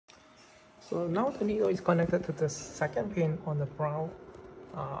So now the needle is connected to the second pin on the brown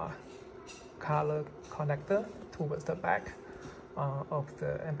color connector towards the back of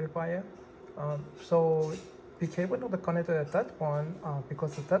the amplifier. So be careful not to connect to the third one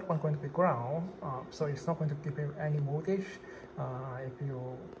because the third one is going to be ground, so it's not going to give you any voltage. If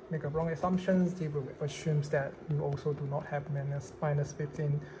you make a wrong assumptions, it will assume that you also do not have minus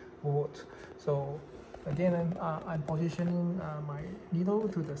 15 volts. So again, I'm positioning my needle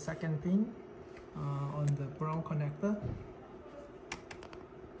to the second pin on the brown connector.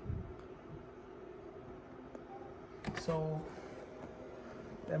 So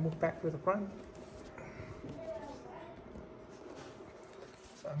then move back to the front.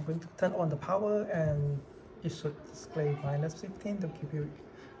 So I'm going to turn on the power, and it should display minus 15 to give you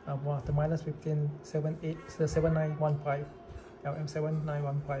the minus 15 7915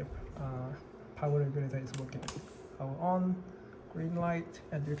 LM7915 power regulator is working. Power on, green light,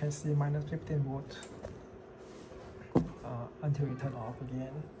 and you can see minus 15 volts until it turn off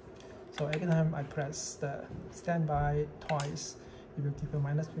again. So every time I press the standby twice, it will give you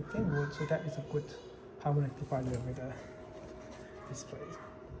minus 15 volts, so that is a good power rectifier with the display.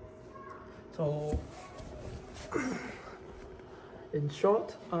 So in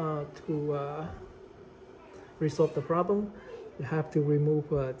short, to resolve the problem, you have to remove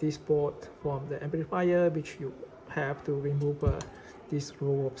this board from the amplifier, which you have to remove this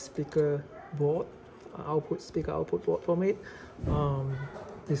row of speaker board, speaker output board from it.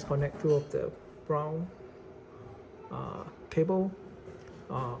 Disconnect two of the brown cable,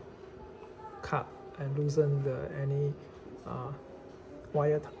 cut and loosen any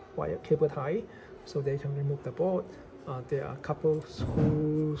wire cable tie, so they can remove the board. There are a couple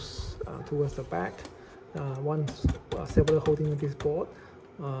screws towards the back, several holding this board,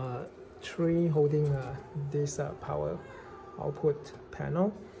 3 holding this power output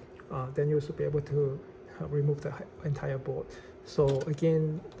panel. Then you should be able to remove the entire board. So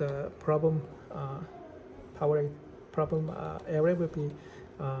again, the problem area will be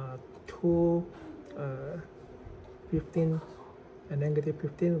 2 15 and negative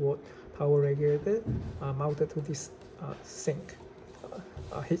 15 volt power regulator mounted to this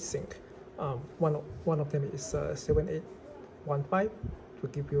heat sink. One of them is 7815 to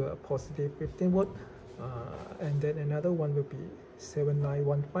give you a positive 15 volt, and then another one will be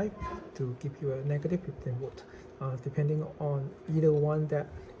 7915 to give you a negative 15 volt. Depending on either one that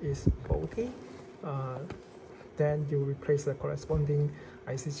is faulty, then you replace the corresponding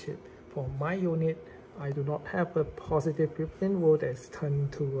IC chip. For my unit, I do not have a positive 15 volt that's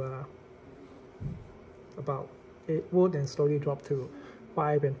turned to about 8 volt and slowly drop to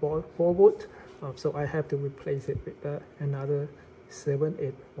 5 and 4 volt. So I have to replace it with another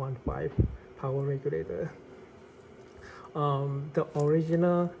 7815 power regulator. The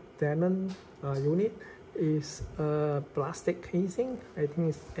original Denon unit is a plastic casing. I think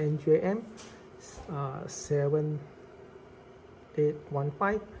it's NJM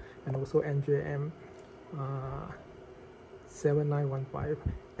 7815 and also NJM 7915.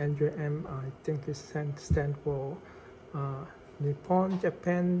 NJM I think it stands for Nippon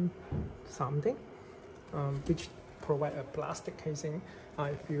Japan something, which provide a plastic casing.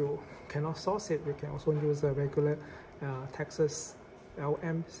 If you cannot source it, you can also use a regular Texas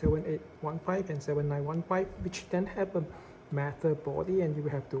LM7815 and 7915, which then have a metal body, and you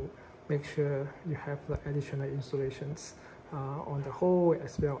have to make sure you have the additional insulations on the hole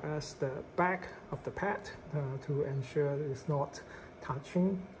as well as the back of the pad to ensure it's not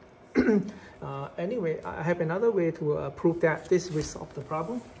touching. Anyway, I have another way to prove that this resolves the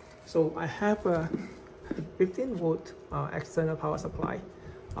problem. So I have a 15 volt external power supply.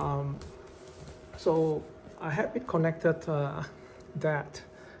 So I have it connected that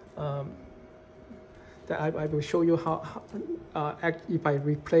I will show you how if I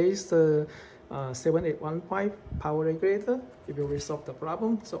replace the 7815 power regulator, it will resolve the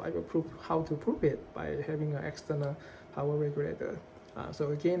problem. So I will prove how to prove it by having an external power regulator.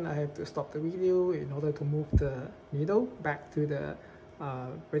 So again, I have to stop the video in order to move the needle back to the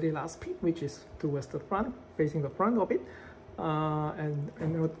very last pin, which is towards the front, facing the front of it, and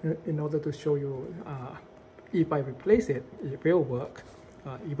in order to show you if I replace it, it will work,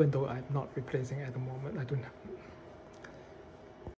 even though I'm not replacing at the moment. I don't